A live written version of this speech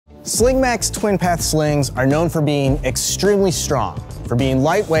Slingmax Twin-Path Slings are known for being extremely strong, for being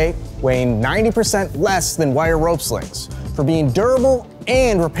lightweight, weighing 90% less than wire rope slings, for being durable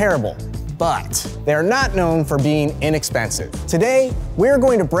and repairable, but they are not known for being inexpensive. Today, we're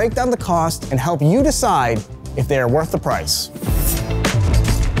going to break down the cost and help you decide if they are worth the price.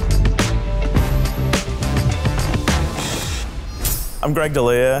 I'm Greg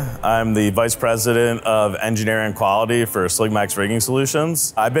D'Elia. I'm the Vice President of Engineering and Quality for Slingmax Rigging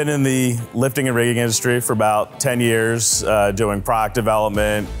Solutions. I've been in the lifting and rigging industry for about 10 years, doing product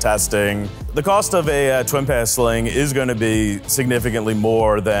development, testing. The cost of a twin-path sling is going to be significantly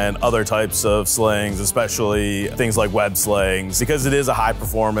more than other types of slings, especially things like web slings, because it is a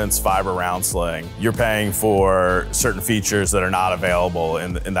high-performance fiber round sling. You're paying for certain features that are not available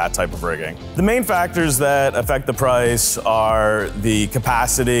in that type of rigging. The main factors that affect the price are the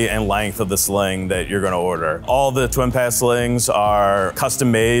capacity and length of the sling that you're going to order. All the twin-path slings are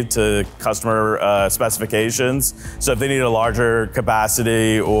custom-made to customer specifications, so if they need a larger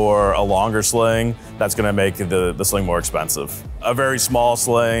capacity or a longer sling, that's going to make the sling more expensive. A very small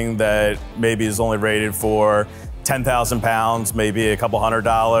sling that maybe is only rated for 10,000 pounds, maybe a couple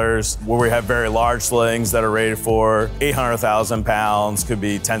 $100s. Where we have very large slings that are rated for 800,000 pounds, could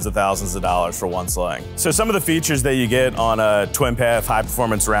be tens of thousands of dollars for one sling. So some of the features that you get on a twin-path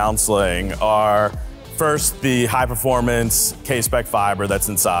high-performance round sling are first, the high-performance K-Spec fiber that's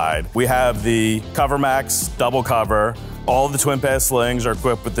inside. We have the CoverMax double cover. All of the twin-path slings are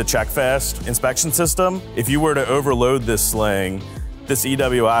equipped with the CheckFast inspection system. If you were to overload this sling, this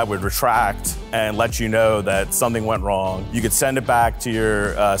EWI would retract and let you know that something went wrong. You could send it back to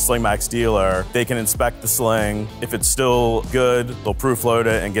your Slingmax dealer. They can inspect the sling. If it's still good, they'll proof load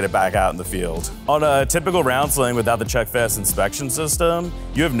it and get it back out in the field. On a typical round sling without the CheckFast inspection system,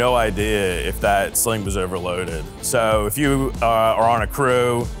 you have no idea if that sling was overloaded. So if you are on a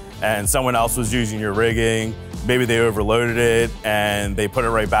crew and someone else was using your rigging, maybe they overloaded it and they put it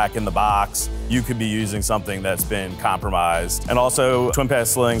right back in the box, you could be using something that's been compromised. And also, twin-path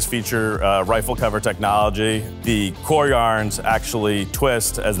slings feature rifle cover technology. The core yarns actually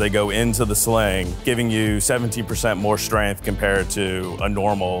twist as they go into the sling, giving you 17% more strength compared to a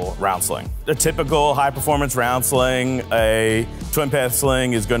normal round sling. A typical high-performance round sling, a twin-path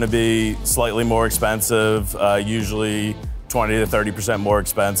sling is going to be slightly more expensive, usually 20 to 30% more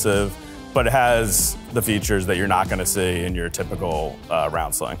expensive, but it has the features that you're not going to see in your typical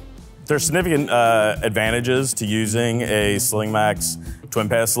round sling. There's significant advantages to using a Slingmax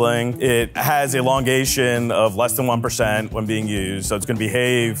twin-path sling. It has elongation of less than 1% when being used, so it's going to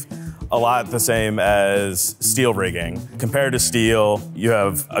behave a lot the same as steel rigging. Compared to steel, you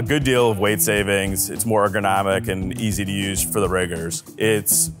have a good deal of weight savings. It's more ergonomic and easy to use for the riggers.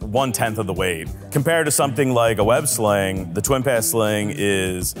 It's 1/10 of the weight. Compared to something like a web sling, the twin-path sling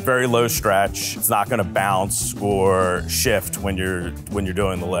is very low stretch. It's not gonna bounce or shift when you're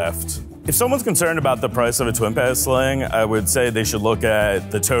doing the lift. If someone's concerned about the price of a twin-path sling, I would say they should look at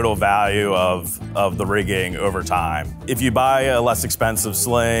the total value of the rigging over time. If you buy a less expensive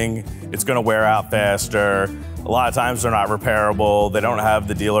sling, it's gonna wear out faster. A lot of times they're not repairable. They don't have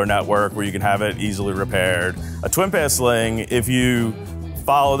the dealer network where you can have it easily repaired. A twin-path sling, if you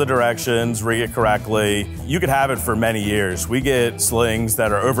follow the directions, rig it correctly, you could have it for many years. We get slings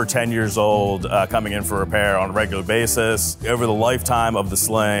that are over 10 years old coming in for repair on a regular basis. Over the lifetime of the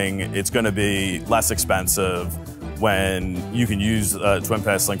sling, it's going to be less expensive when you can use a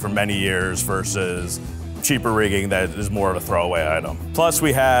twin-path sling for many years versus cheaper rigging that is more of a throwaway item. Plus,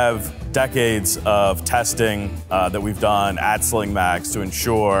 we have decades of testing that we've done at Slingmax to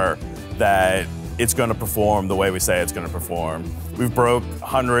ensure that it's going to perform the way we say it's going to perform. We've broke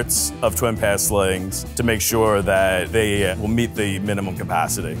hundreds of twin-path slings to make sure that they will meet the minimum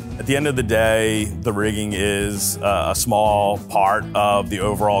capacity. At the end of the day, the rigging is a small part of the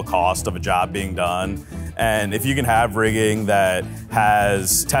overall cost of a job being done. And if you can have rigging that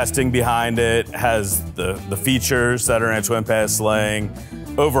has testing behind it, has the features that are in a twin-path sling,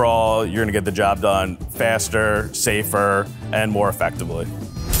 overall, you're going to get the job done faster, safer, and more effectively.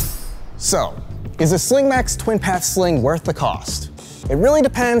 So, is a Slingmax twin-path sling worth the cost? It really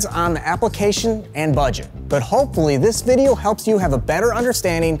depends on the application and budget, but hopefully this video helps you have a better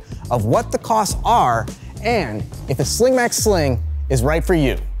understanding of what the costs are and if a Slingmax sling is right for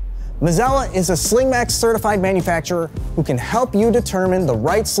you. Mazzella is a Slingmax certified manufacturer who can help you determine the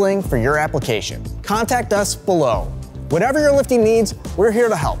right sling for your application. Contact us below. Whatever your lifting needs, we're here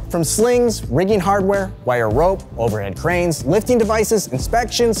to help. From slings, rigging hardware, wire rope, overhead cranes, lifting devices,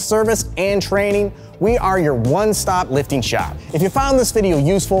 inspections, service, and training, we are your one-stop lifting shop. If you found this video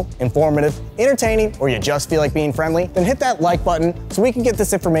useful, informative, entertaining, or you just feel like being friendly, then hit that like button so we can get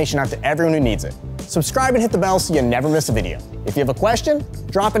this information out to everyone who needs it. Subscribe and hit the bell so you never miss a video. If you have a question,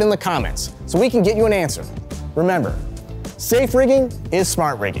 drop it in the comments so we can get you an answer. Remember, safe rigging is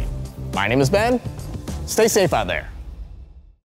smart rigging. My name is Ben. Stay safe out there.